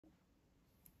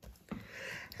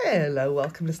Hello,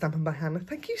 welcome to Stampin' by Hannah.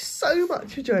 Thank you so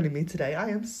much for joining me today. I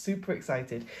am super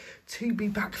excited to be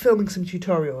back filming some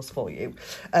tutorials for you.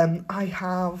 I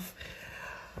have,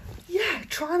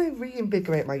 trying to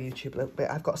reinvigorate my YouTube a little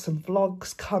bit. I've got some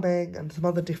vlogs coming and some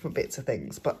other different bits of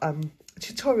things, but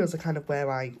tutorials are kind of where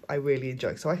I really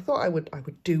enjoy. So I thought I would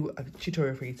do a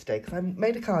tutorial for you today because I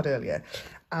made a card earlier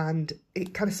and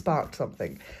it kind of sparked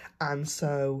something. And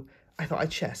so I thought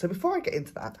I'd share. So before I get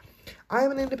into that, I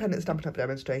am an independent Stampin' Up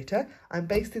demonstrator. I'm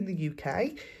based in the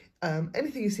UK.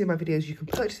 Anything you see in my videos you can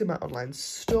purchase in my online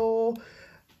store.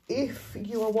 If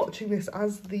you are watching this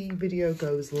as the video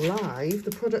goes live,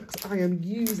 the products I am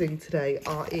using today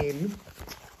are in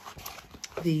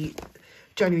the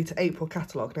January to April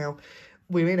catalogue. Now,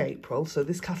 we're in April, so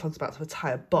this catalogue's about to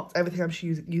retire, but everything I'm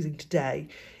using today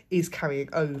is carrying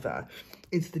over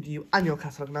into the new annual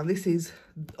catalogue. Now, this is,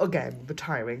 again,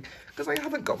 retiring, because I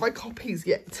haven't got my copies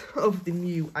yet of the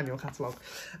new annual catalogue.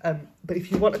 But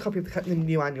if you want a copy of the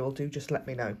new annual, do just let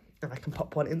me know, and I can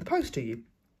pop one in the post to you.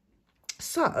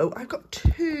 So, I've got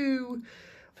two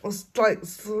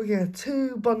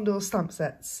bundle stamp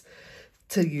sets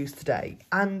to use today,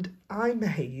 and I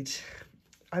made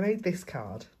this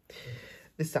card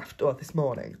this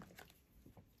morning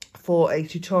for a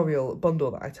tutorial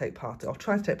bundle that I take part in. I'll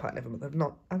try to take part in every month.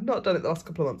 I've not done it the last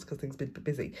couple of months because things have been a bit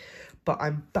busy, but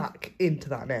I'm back into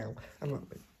that now. And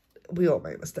we all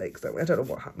make mistakes, don't we? I don't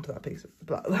know what happened to that piece of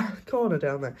that corner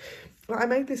down there. But I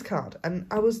made this card and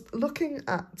I was looking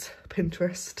at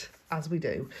Pinterest, as we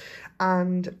do,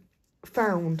 and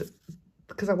found,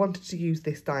 because I wanted to use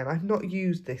this die, and I've not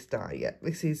used this die yet.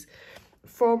 This is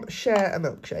from Share a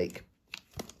Milkshake,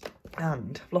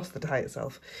 and I've lost the die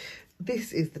itself.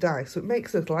 This is the die, so it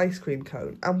makes a little ice cream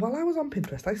cone. And while I was on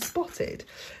Pinterest, I spotted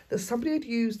that somebody had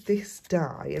used this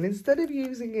die, and instead of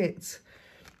using it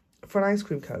for an ice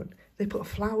cream cone, they put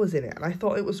flowers in it. And I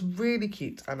thought it was really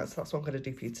cute, and that's what I'm going to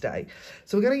do for you today.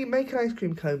 So we're going to make an ice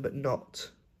cream cone, but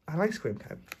not an ice cream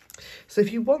cone. So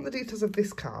if you want the details of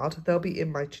this card, they'll be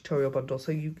in my tutorial bundle.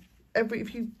 So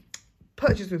if you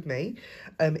purchase with me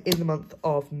in the month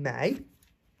of May,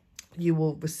 you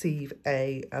will receive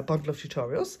a bundle of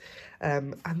tutorials,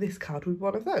 and this card will be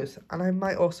one of those. And I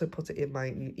might also put it in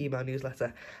my email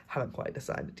newsletter. Haven't quite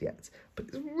decided yet, but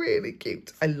it's really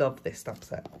cute. I love this stamp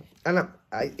set, and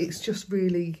it's just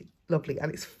really lovely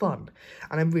and it's fun,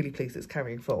 and I'm really pleased it's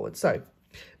carrying forward. So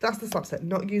that's the stamp set,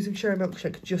 not using Share a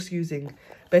Milkshake, just using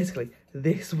basically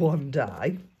this one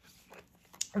die.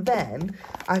 Then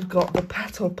I've got the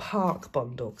Petal Park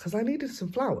bundle because I needed some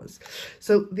flowers.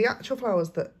 So the actual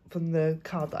flowers that from the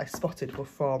card that I spotted were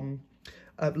from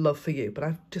Love For You, but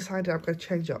I've decided I'm going to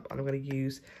change up and I'm going to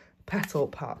use Petal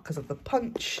Park because of the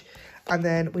punch. And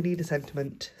then we need a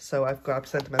sentiment, so I've grabbed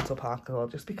Sentimental Park as well,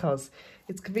 just because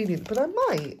it's convenient. But I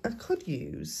could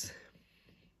use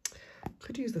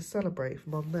the Celebrate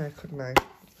from on there, couldn't I?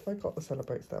 Have I got the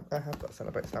Celebrate stamp? I have got a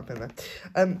Celebrate stamp in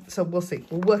there. So we'll see.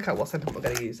 We'll work out what sentiment we're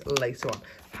going to use later on.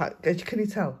 Can you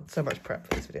tell? So much prep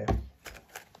for this video.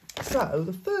 So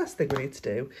the first thing we need to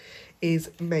do is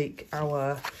make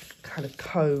our kind of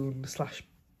cone slash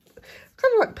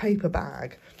kind of like paper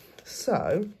bag.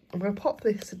 So I'm going to pop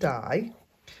this die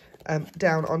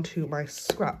down onto my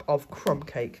scrap of crumb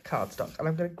cake cardstock, and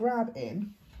I'm going to grab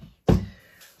in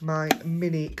my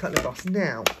mini cut and emboss.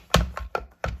 Now,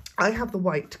 I have the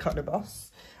white cut and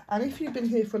emboss, and if you've been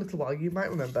here for a little while, you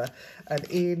might remember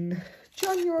in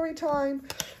January time,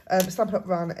 Stampin' Up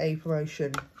ran a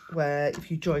promotion where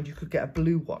if you joined, you could get a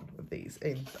blue one of these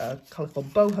in a colour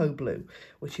called Boho Blue,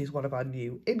 which is one of our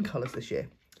new in colours this year,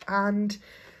 and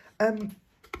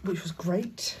which was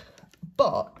great,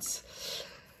 but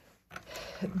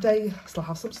they still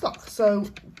have some stock. So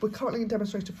we're currently in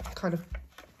demonstrator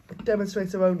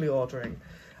only ordering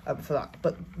for that,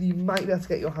 but you might be able to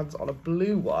get your hands on a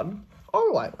blue one or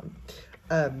a white one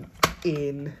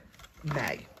in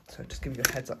May. So just giving you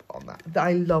a heads up on that.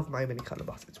 I love my mini cut and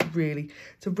emboss. It's a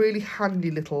really handy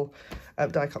little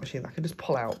die cut machine that I can just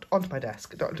pull out onto my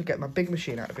desk. I don't have to get my big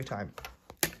machine out every time.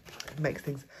 It makes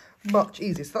things much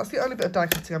easier. So that's the only bit of die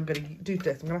cutting I'm going to do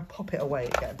today. So I'm going to pop it away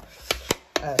again,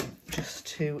 just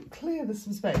to clear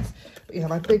some space. But yeah,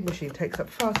 my big machine takes up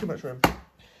far too much room.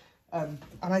 And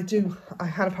I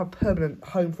have a permanent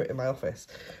home for it in my office,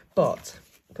 but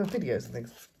for videos and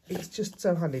things, it's just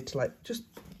so handy to like just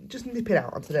nip it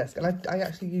out onto the desk. And I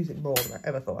actually use it more than I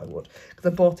ever thought I would, because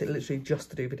I bought it literally just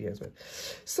to do videos with.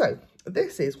 So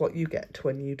this is what you get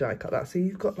when you die cut that. So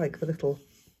you've got like the little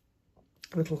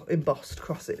embossed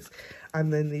crosses,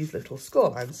 and then these little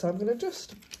score lines. So I'm going to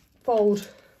just fold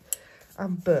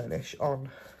and burnish on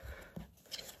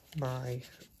my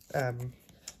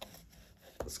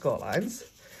score lines.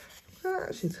 going to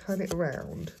actually turn it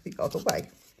around the other way.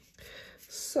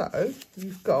 So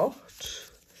you've got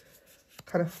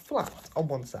kind of flat on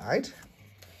one side,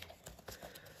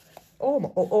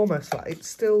 almost flat. It's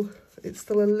still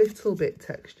a little bit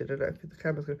textured. I don't know if the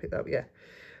camera's going to pick that up. Yeah,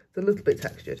 it's a little bit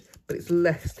textured, but it's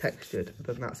less textured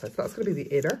than that side. So that's going to be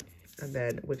the inner, and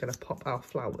then we're going to pop our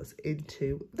flowers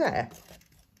into there.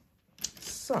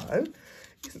 So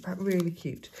isn't that really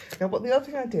cute? Now, what the other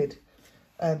thing I did,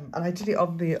 and I did it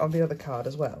on the other card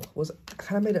as well, was I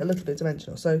kind of made it a little bit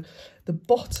dimensional. So the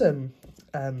bottom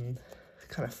kind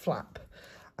of flap,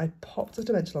 I popped a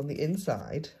dimension on the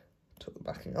inside, took the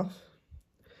backing off,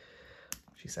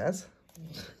 she says.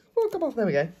 Oh, come off, there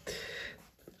we go.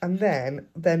 And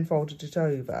then folded it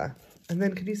over. And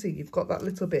then can you see you've got that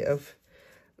little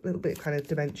bit kind of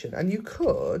dimension. And you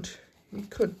could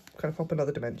kind of pop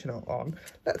another dimension on.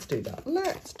 Let's do that.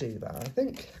 I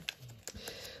think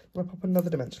I'm going to pop another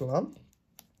dimensional on.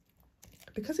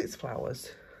 Because it's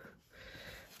flowers,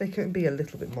 they can be a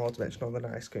little bit more dimensional than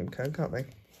an ice cream cone, can't they?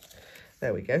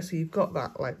 There we go. So you've got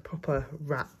that like proper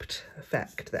wrapped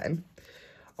effect then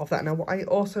of that. Now what I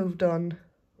also have done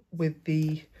with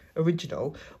the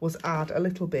original was add a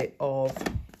little bit of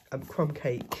crumb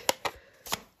cake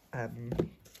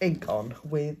ink on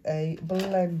with a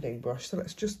blending brush. So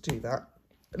let's just do that.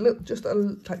 Look, just a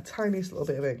like tiniest little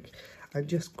bit of ink, and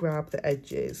just grab the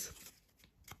edges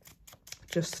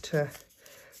just to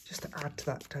add to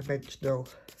that dimensional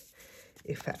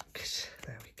effect.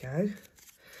 There we go.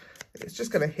 It's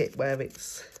just going to hit where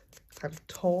it's kind of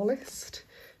tallest,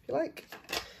 if you like.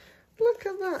 Look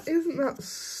at that. Isn't that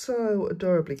so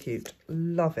adorably cute?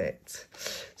 Love it.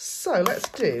 So let's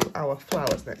do our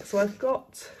flowers next. So I've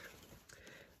got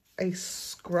a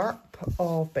scrap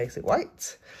of basic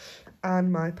white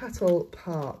and my Petal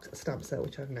Park stamp set,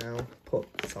 which I've now put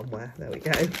somewhere. There we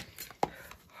go.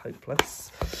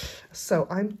 Hopeless. So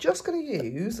I'm just going to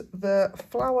use the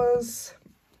flowers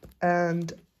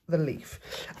and the leaf,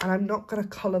 and I'm not going to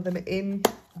colour them in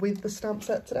with the stamp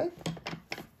set today.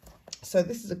 So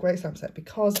this is a great stamp set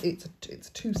because it's a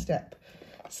two-step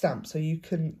stamp. So you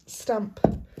can stamp,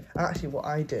 actually what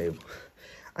I do,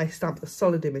 I stamp the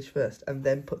solid image first and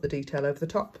then put the detail over the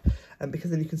top,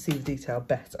 because then you can see the detail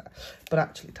better, but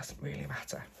actually it doesn't really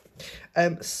matter.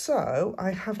 So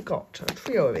I have got a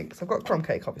trio of inks. I've got crumb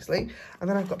cake, obviously, and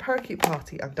then I've got Parakeet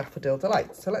Party and Daffodil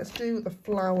Delight. So let's do the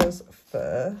flowers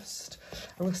first.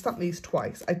 I'm going to stamp these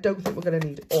twice. I don't think we're going to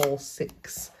need all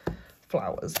 6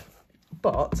 flowers,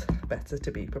 but better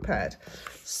to be prepared.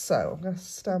 So I'm going to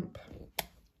stamp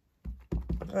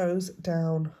those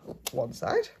down one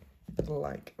side,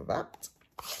 like that.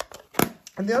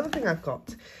 And the other thing I've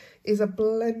got is a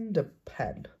blender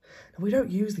pen. We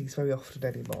don't use these very often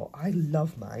anymore. I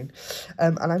love mine.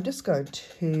 And I'm just going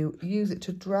to use it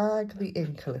to drag the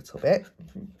ink a little bit.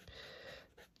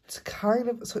 To kind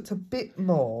of, so it's a bit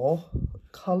more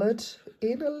coloured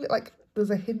in, like there's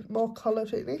a hint more colour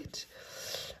in it.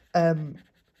 And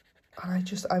I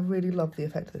really love the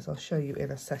effect of this. I'll show you in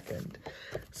a second.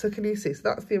 So can you see? So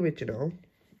that's the original.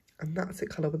 And that's it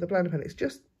coloured with the blender pen. It's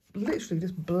just literally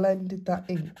just blended that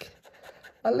ink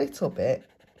a little bit.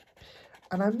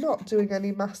 And I'm not doing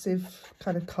any massive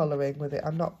kind of colouring with it.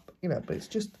 I'm not, you know, but it's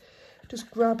just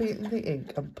grabbing the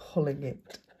ink and pulling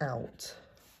it out.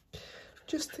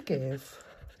 Just to give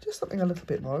just something a little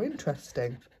bit more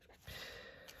interesting.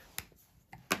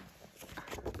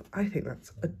 I think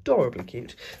that's adorably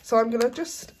cute. So I'm going to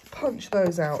just punch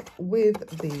those out with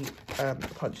the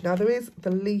punch. Now, there is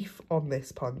the leaf on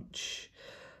this punch,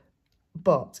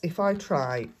 but if I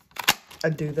try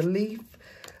and do the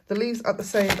leaves are the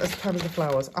same as the time as the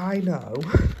flowers, I know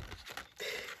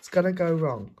it's going to go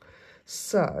wrong.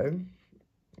 So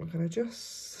I'm going to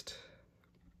just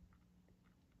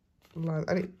line,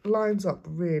 and it lines up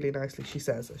really nicely, she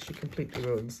says, as she completely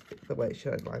ruins the way she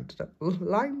lined it up.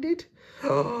 Lined it?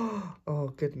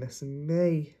 Oh, goodness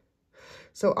me.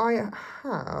 So I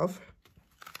have,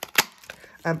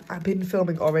 I've been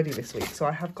filming already this week, so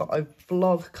I have got a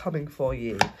vlog coming for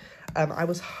you. I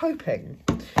was hoping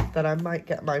that I might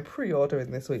get my pre-order in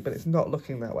this week, but it's not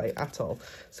looking that way at all.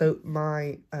 So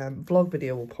my vlog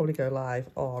video will probably go live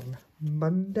on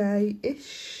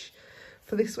Monday-ish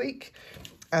for this week.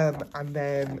 And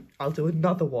then I'll do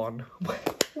another one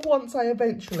once I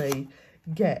eventually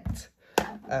get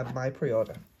my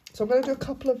pre-order. So I'm going to do a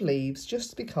couple of leaves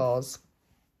just because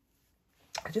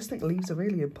I just think leaves are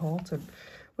really important.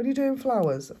 When you're doing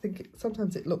flowers, I think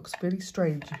sometimes it looks really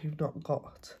strange if you've not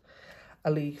got a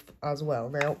leaf as well.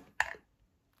 Now,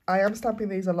 I am stamping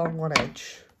these along one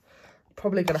edge.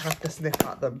 Probably going to have to snip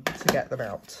at them to get them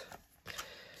out,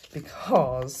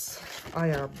 because I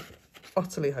am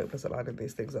utterly hopeless at lining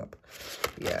these things up.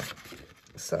 Yeah,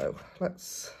 so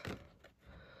let's...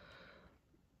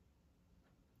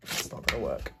 It's not going to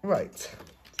work. Right,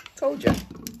 told you.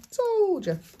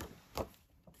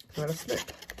 I'm going to snip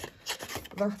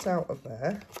that out of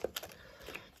there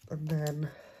and then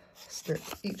snip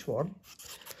each one,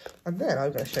 and then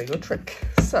I'm going to show you a trick.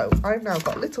 So I've now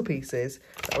got little pieces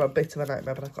that are a bit of a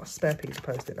nightmare, but I've got a spare piece of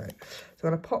post-it note. So I'm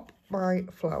going to pop my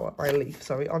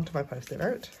leaf, onto my post-it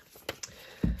note,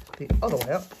 the other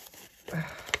way up,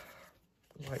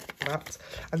 like that,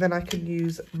 and then I can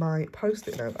use my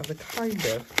post-it note as a kind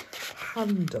of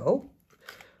handle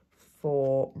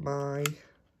for my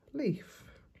leaf.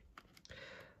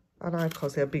 And I, of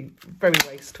course, I'm being very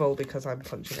wasteful because I'm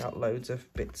punching out loads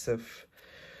of bits of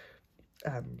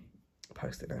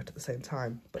post-it note at the same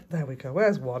time. But there we go.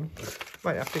 Where's one?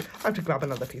 I have to grab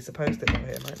another piece of post-it note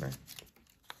here, mightn't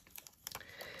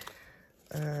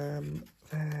I?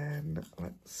 Then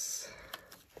let's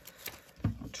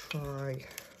try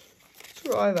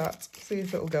that. See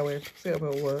if it'll go in. See if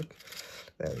it'll work.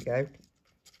 There we go.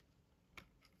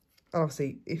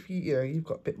 Obviously, if you've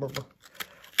got a bit more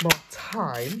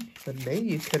time than me,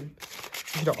 you can,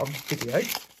 if you're not on video,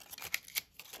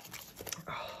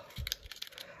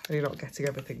 and you're not getting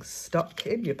everything stuck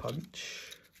in your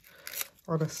punch.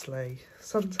 Honestly,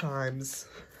 sometimes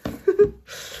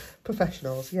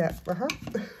professionals, yeah,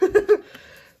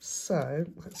 So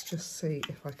let's just see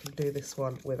if I can do this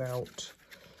one without.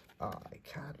 I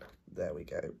can. There we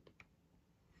go.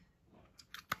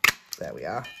 There we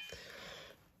are.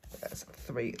 There's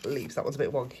 3 leaves. That one's a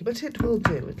bit wonky, but it will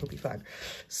do. It'll be fine.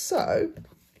 So,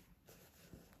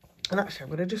 and actually, I'm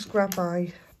going to just grab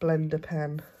my blender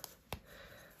pen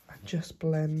and just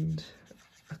blend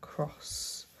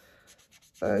across.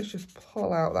 Let's just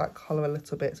pull out that colour a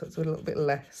little bit so it's a little bit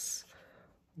less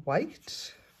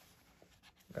white.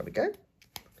 There we go.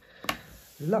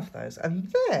 Love those.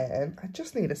 And then I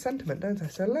just need a sentiment, don't I?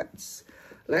 So let's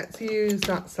use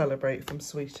that Celebrate from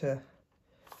Sweeter.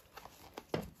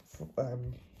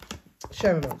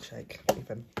 Share a milkshake,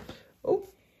 even. Oh,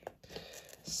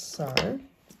 so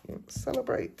let's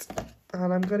Celebrate,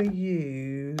 and I'm going to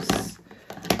use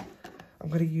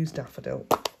Daffodil.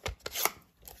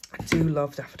 I do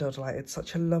love Daffodil Delight. It's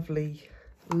such a lovely,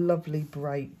 lovely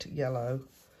bright yellow.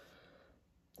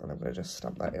 And I'm going to just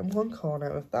stamp that in one corner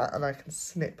of that, and I can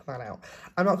snip that out.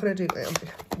 I'm not going to do it.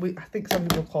 I think some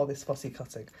people call this fussy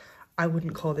cutting. I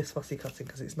wouldn't call this fussy cutting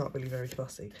because it's not really very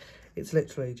fussy. It's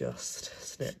literally just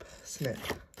snip, snip,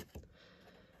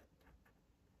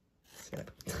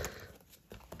 snip.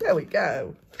 There we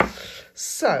go.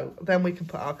 So then we can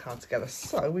put our card together.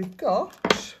 So we've got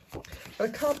a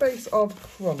card base of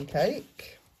crumb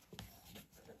cake.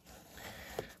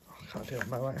 Oh, I can't do it with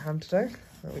my right hand today.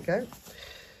 There we go.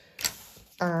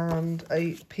 And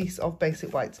a piece of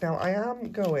basic whites. Now I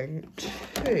am going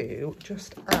to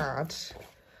just add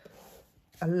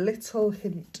a little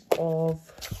hint of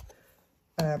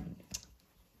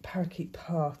Parakeet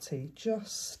Party,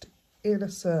 just in a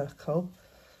circle,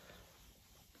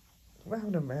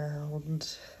 round and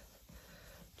round,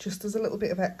 just as a little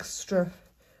bit of an extra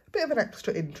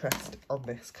interest on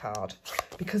this card,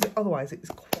 because otherwise it's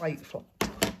quite flat.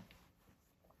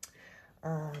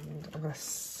 And I'm going to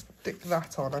stick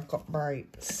that on. I've got my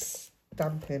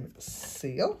Stampin'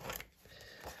 seal.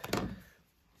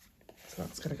 So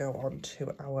that's going to go on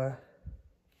to our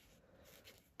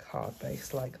card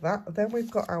base like that. Then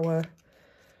we've got our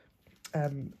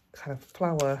kind of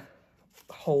flower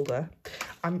holder.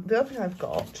 And the other thing I've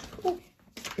got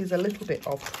is a little bit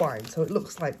of twine. So it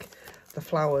looks like the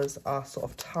flowers are sort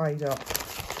of tied up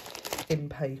in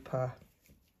paper.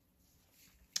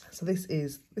 So this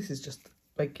is just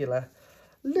regular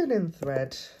linen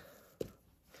thread.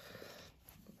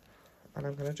 And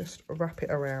I'm going to just wrap it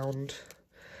around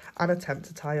and attempt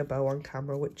to tie a bow on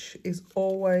camera, which is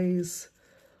always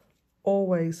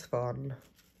fun,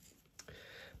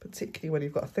 particularly when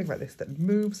you've got a thing like this that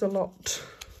moves a lot.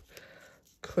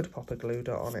 Could pop a glue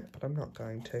dot on it, but I'm not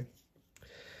going to.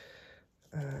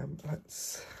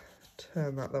 Let's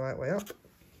turn that the right way up.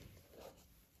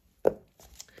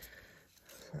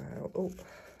 So,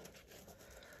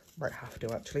 might have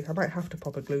to actually. I might have to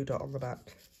pop a glue dot on the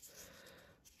back,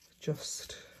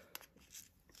 just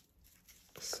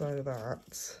so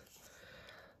that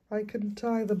I can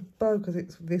tie the bow,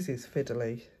 because this is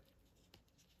fiddly.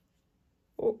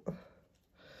 Oh.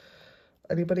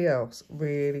 Anybody else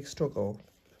really struggle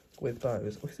with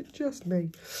bows, or is it just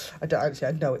me?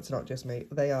 I know it's not just me.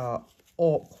 They are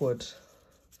awkward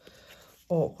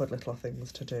little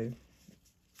things to do.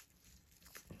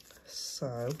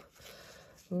 So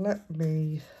let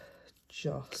me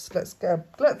just, let's get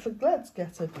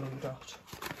a glue dot.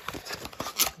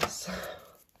 So,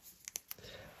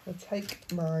 I'll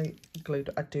take my glue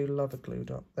dot. I do love a glue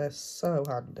dot. They're so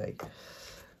handy.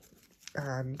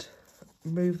 And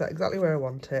move that exactly where I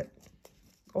want it,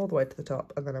 all the way to the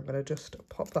top, and then I'm going to just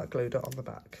pop that glue dot on the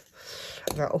back.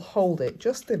 And that'll hold it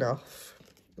just enough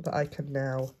that I can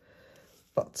now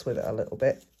futz with it a little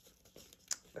bit.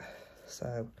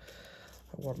 So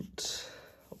I want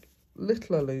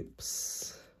littler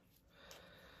loops.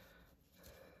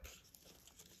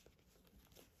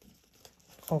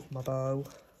 Of my bow.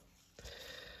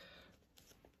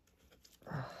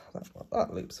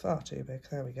 That loop's far too big.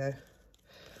 There we go.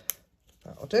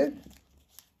 That'll do.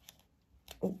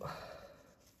 Oh.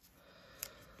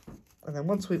 And then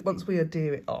once we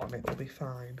adhere it on, it will be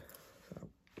fine. So,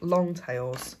 long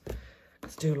tails,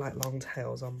 because I do like long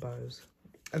tails on bows.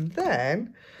 And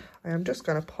then I am just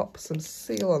going to pop some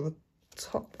seal on the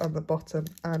top and the bottom,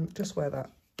 and just where that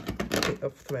bit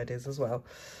of thread is as well.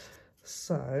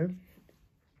 So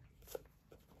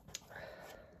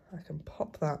I can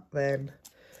pop that then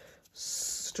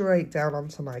straight down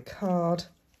onto my card.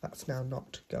 That's now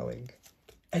not going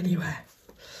anywhere.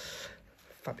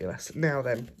 Fabulous. Now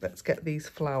then, let's get these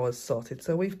flowers sorted.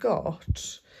 So we've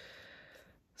got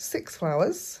 6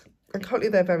 flowers, and currently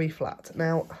they're very flat.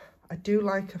 Now, I do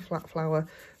like a flat flower,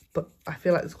 but I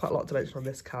feel like there's quite a lot of dimension on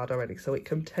this card already, so it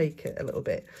can take it a little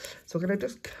bit. So we're going to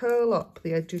just curl up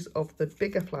the edges of the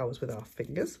bigger flowers with our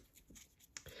fingers.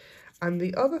 And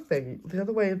the other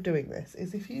way of doing this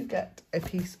is if you get a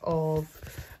piece of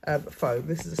foam,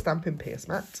 this is a Stampin' Pierce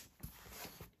mat,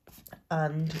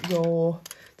 and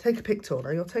take a pick tool.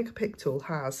 Now your take a pick tool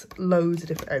has loads of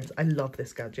different ends. I love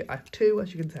this gadget. I have 2,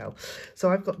 as you can tell. So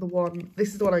I've got the one, this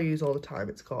is the one I use all the time.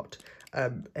 It's got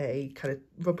a kind of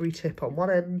rubbery tip on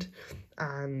one end,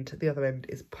 and the other end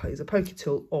is a pokey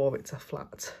tool, or it's a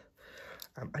flat.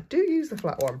 I do use the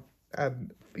flat one,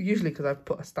 usually because I've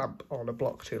put a stamp on a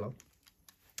block too long.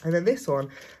 And then this one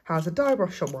has a die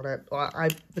brush on one end.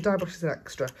 The die brush is an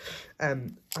extra,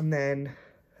 and then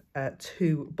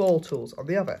 2 ball tools on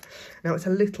the other. Now it's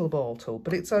a little ball tool,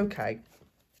 but it's okay.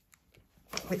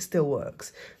 It still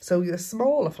works. So the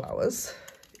smaller flowers,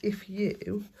 if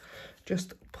you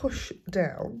just push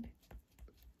down,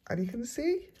 and you can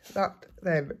see that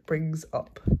then brings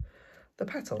up the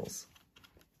petals.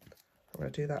 I'm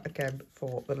going to do that again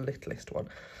for the littlest one,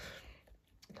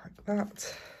 like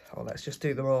that. Oh, let's just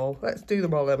do them all. Let's do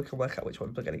them all, then we can work out which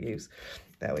ones we're going to use.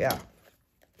 There we are.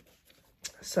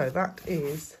 So that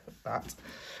is that.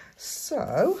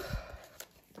 So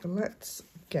let's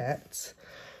get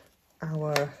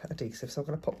our adhesive. So I'm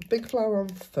going to pop the big flower on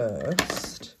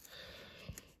first,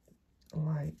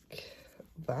 like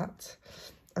that,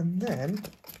 and then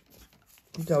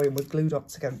go in with glue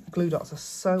dots again. Glue dots are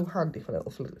so handy for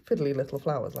little fiddly little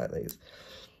flowers like these.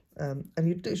 And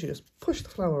you literally just push the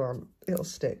flower on, it'll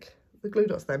stick. The glue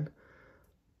dots then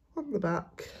on the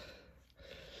back,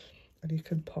 and you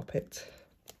can pop it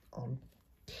on.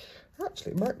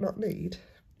 Actually, it might not need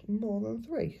more than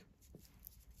 3.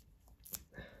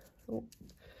 Oh,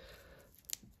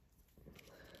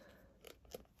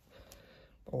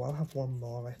 I'll have one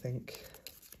more, I think.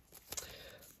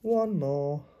 One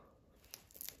more.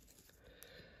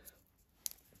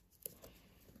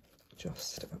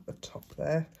 Just at the top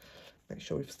there. Make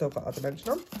sure we've still got our dimension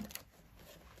on.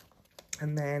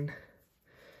 And then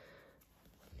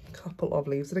a couple of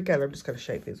leaves. And again, I'm just going to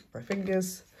shape these with my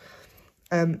fingers.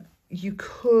 You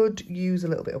could use a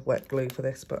little bit of wet glue for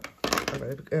this, but I'm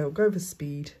going to go for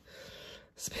speed.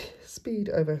 Speed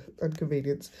over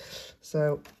inconvenience.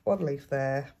 So 1 leaf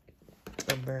there,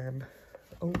 and then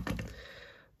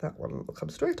that one will come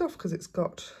straight off because it's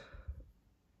got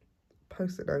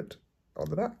post-it note on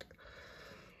the back.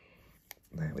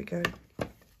 There we go.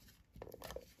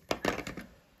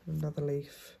 Another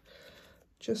leaf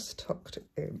just tucked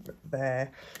in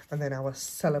there, and then our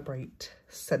celebrate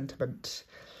sentiment,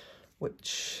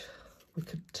 which we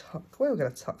could tuck. Where are we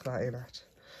going to tuck that in at?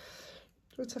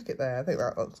 We'll tuck it there. I think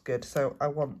that looks good. So I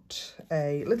want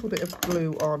a little bit of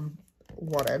glue on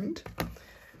one end,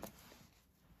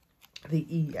 the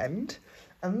E end,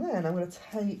 and then I'm going to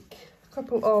take a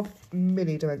couple of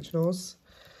mini dimensionals,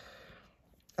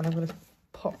 and I'm going to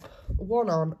pop one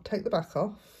on, take the back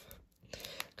off,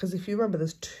 because if you remember,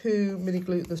 there's 2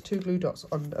 glue dots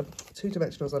on 2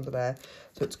 dimensionals under there,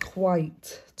 so it's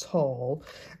quite tall.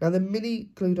 Now the mini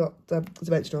glue dot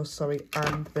dimensionals, sorry,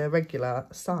 and the regular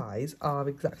size are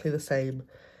exactly the same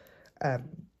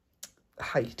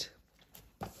height,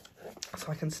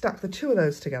 so I can stack the 2 of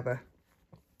those together,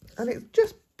 and it's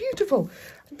just beautiful.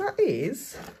 And that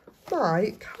is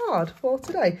my card for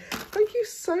today. Thank you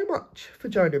so much for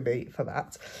joining me for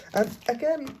that.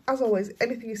 Again, as always,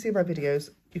 anything you see in my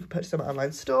videos, you can purchase them at my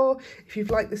online store. If you've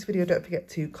liked this video, don't forget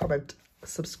to comment,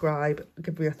 subscribe,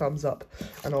 give me a thumbs up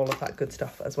and all of that good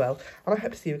stuff as well. And I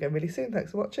hope to see you again really soon.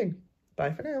 Thanks for watching.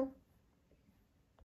 Bye for now.